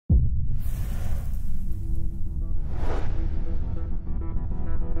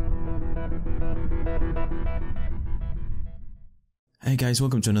Hey guys,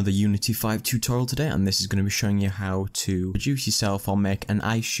 welcome to another Unity 5 tutorial today, and this is going to be showing you how to produce yourself or make an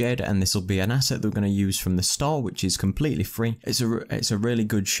ice shader, and this will be an asset that we're going to use from the store, which is completely free. It's a really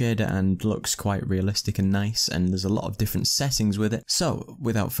good shader and looks quite realistic and nice, and there's a lot of different settings with it. So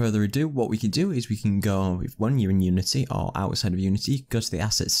without further ado, what we can do is we can go, when you're in Unity or outside of Unity, go to the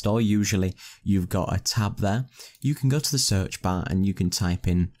asset store. Usually you've got a tab there. You can go to the search bar and you can type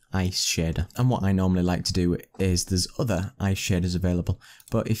in ice shader, and what I normally like to do is there's other ice shaders available,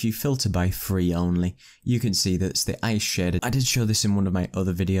 but if you filter by free only, you can see that it's the ice shader. I did show this in one of my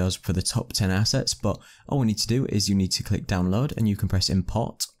other videos for the top 10 assets, but all we need to do is you need to click download and you can press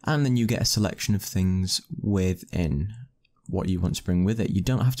import, and then you get a selection of things within what you want to bring with it. You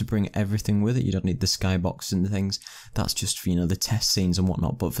don't have to bring everything with it. You don't need the skybox and the things. That's just for, the test scenes and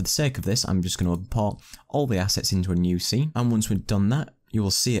whatnot, but for the sake of this, I'm just going to import all the assets into a new scene, and once we've done that, you will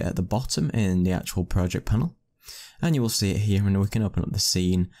see it at the bottom in the actual project panel, and you will see it here, and we can open up the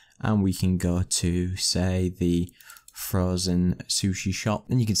scene and we can go to, say, the frozen sushi shop,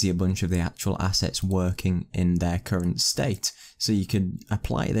 and you can see a bunch of the actual assets working in their current state. So you could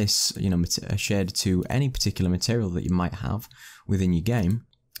apply this, a shader to any particular material that you might have within your game.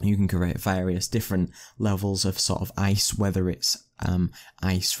 You can create various different levels of sort of ice, whether it's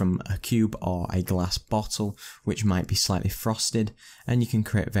ice from a cube or a glass bottle, which might be slightly frosted, and you can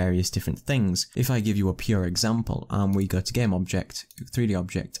create various different things. If I give you a pure example, we go to Game Object, 3D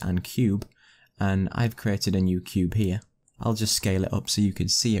Object, and Cube, and I've created a new cube here. I'll just scale it up so you can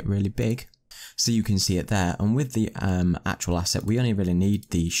see it really big. So you can see it there, and with the actual asset, we only really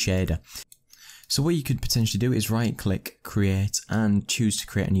need the shader. So what you could potentially do is right click, create, and choose to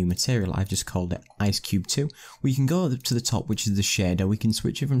create a new material. I've just called it Ice Cube 2. We can go to the top, which is the shader. We can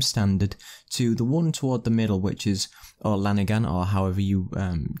switch it from standard to the one toward the middle, which is Lanigan, or however you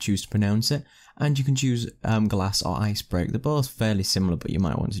choose to pronounce it. And you can choose glass or ice break. They're both fairly similar, but you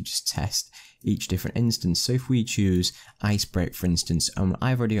might want to just test each different instance. So if we choose ice break, for instance,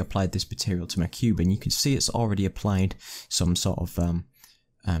 I've already applied this material to my cube, and you can see it's already applied some sort of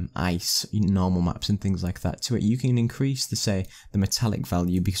ice, normal maps and things like that to it. You can increase the metallic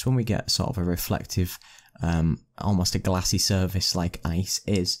value, because when we get sort of a reflective, almost a glassy surface like ice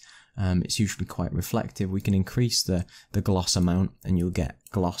is, it's usually quite reflective. We can increase the gloss amount and you'll get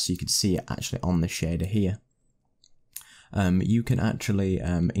gloss. You can see it actually on the shader here. You can actually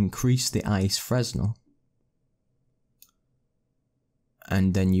increase the ice Fresnel,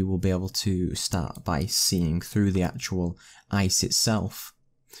 and then you will be able to start by seeing through the actual ice itself,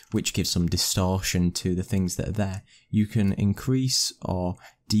 which gives some distortion to the things that are there. You can increase or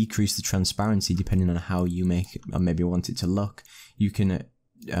decrease the transparency depending on how you make it or maybe want it to look. You can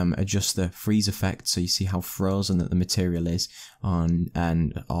adjust the freeze effect, so you see how frozen that the material is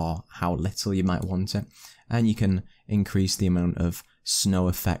or how little you might want it. And you can increase the amount of snow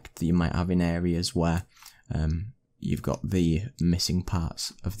effect that you might have in areas where you've got the missing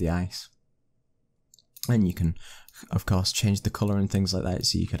parts of the ice. And you can, of course, change the colour and things like that,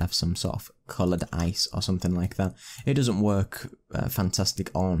 so you could have some sort of coloured ice or something like that. It doesn't work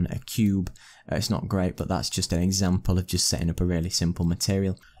fantastic on a cube, it's not great, but that's just an example of just setting up a really simple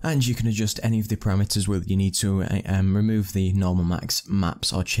material. And you can adjust any of the parameters whether you need to remove the normal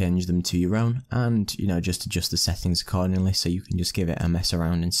maps or change them to your own, and just adjust the settings accordingly, so you can just give it a mess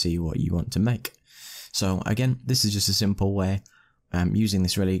around and see what you want to make. So again, this is just a simple way using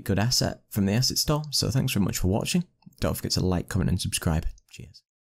this really good asset from the asset store. So thanks very much for watching. Don't forget to like, comment and subscribe. Cheers.